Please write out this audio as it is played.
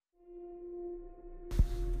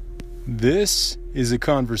This is a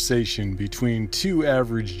conversation between two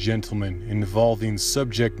average gentlemen involving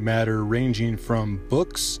subject matter ranging from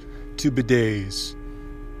books to bidets.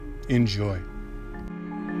 Enjoy.